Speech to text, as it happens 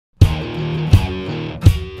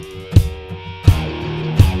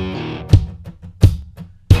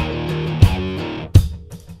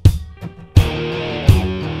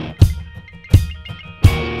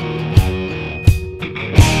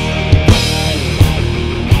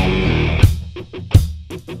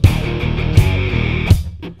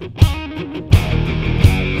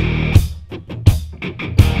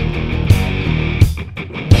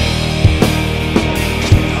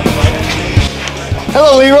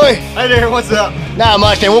Leroy. Hi there, what's up? Not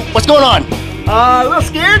much, man. What's going on? A little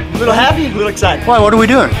scared, a little happy, a little excited. Why, what are we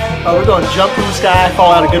doing? We're going to jump from the sky,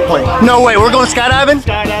 fall out of a good plane. No way, we're going skydiving?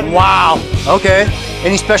 Skydiving. Wow. Okay.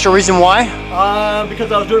 Any special reason why?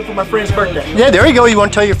 Because I was doing it for my friend's birthday. Yeah, there you go. You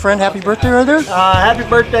want to tell your friend happy birthday right there? Happy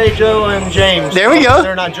birthday, Joe and James. There we go.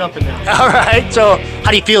 They're not jumping now. All right. So,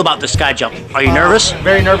 how do you feel about the sky jump? Are you nervous?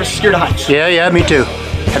 Very nervous, scared of heights. Yeah, me too.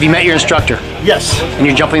 Have you met your instructor? Yes. And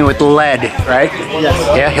you're jumping with lead, right?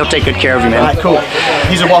 Yes. Yeah, he'll take good care of you, man. All right, cool.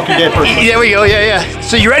 He's a Walking Dead person. There we go. Yeah.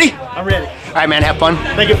 So, you ready? I'm ready. All right, man. Have fun.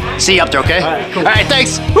 Thank you. See you up there, okay? All right, cool. All right,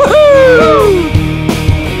 thanks. Woohoo!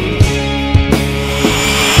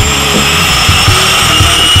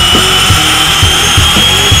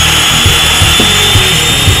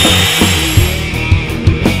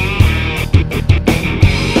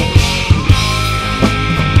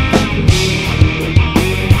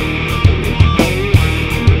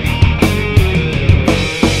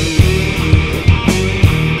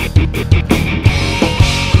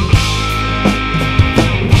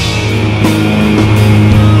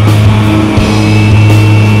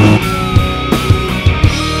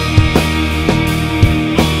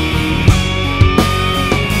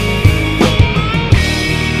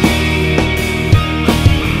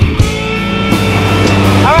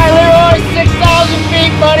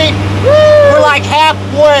 We're like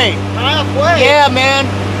halfway. Halfway? Yeah, man.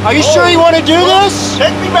 Are you sure you want to do this?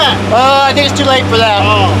 Take me back. I think it's too late for that.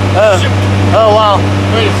 Oh. Oh, wow.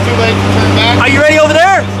 Wait, it's too late to turn back? Are you ready over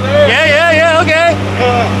there? Yes, Yeah, okay.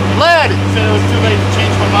 Lead. You said it was too late to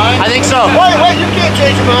change my mind? I think so. Wait, you can't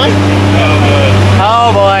change your mind. Oh,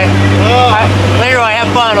 boy. Oh. Leroy, have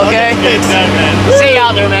fun, okay? It's that, man. See you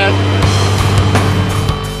out there, man.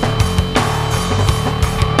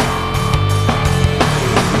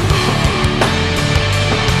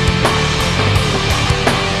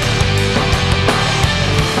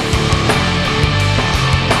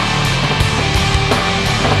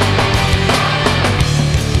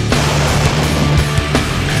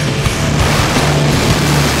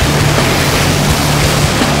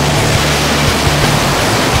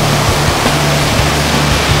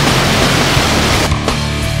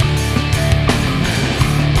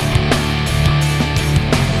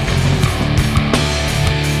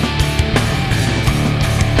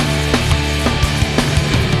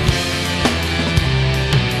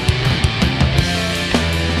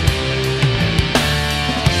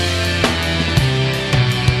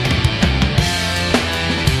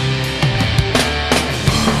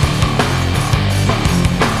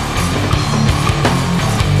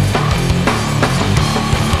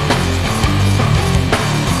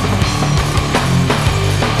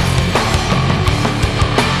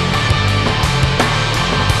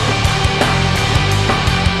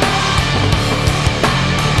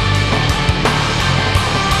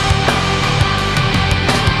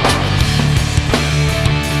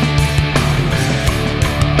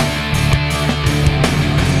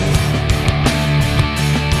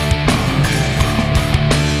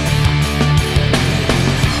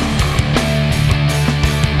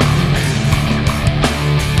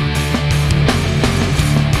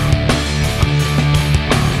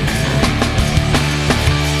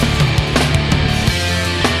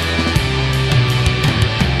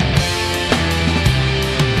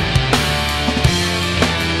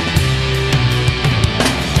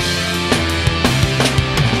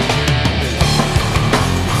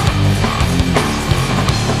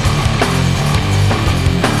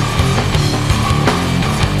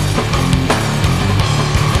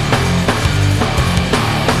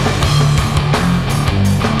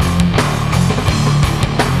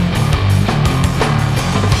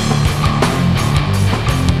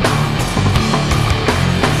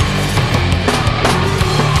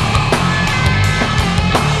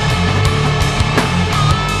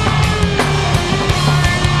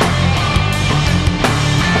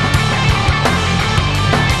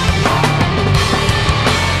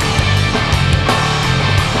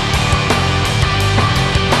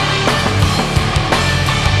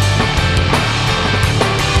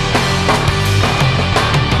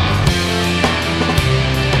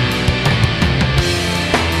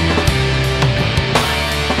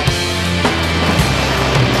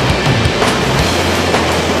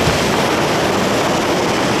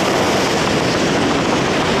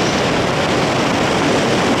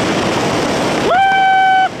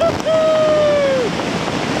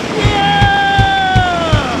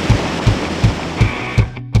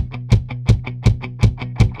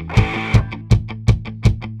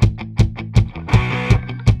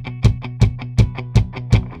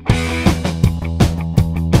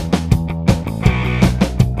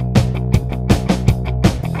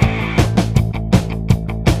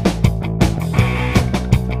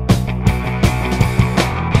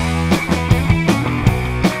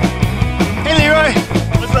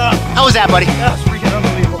 that, buddy? That was freaking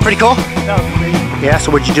unbelievable. Pretty cool? That was amazing. Yeah,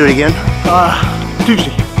 so would you do it again?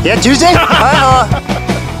 Tuesday. Yeah, Tuesday?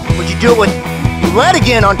 Would you do it with lead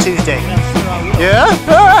again on Tuesday? Yeah?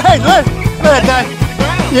 Alright, let that.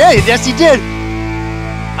 Yeah, yes he did.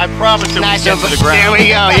 I promise it Nice will get to the ground. There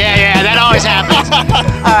we go. Yeah, that always happens.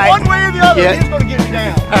 Alright. One way or the other, Yeah. he's going to get me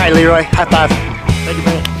down. Alright, Leroy, high five. Thank you,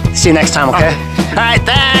 man. See you next time, okay? Alright,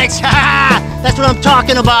 thanks. That's what I'm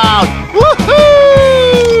talking about.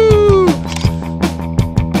 Woohoo!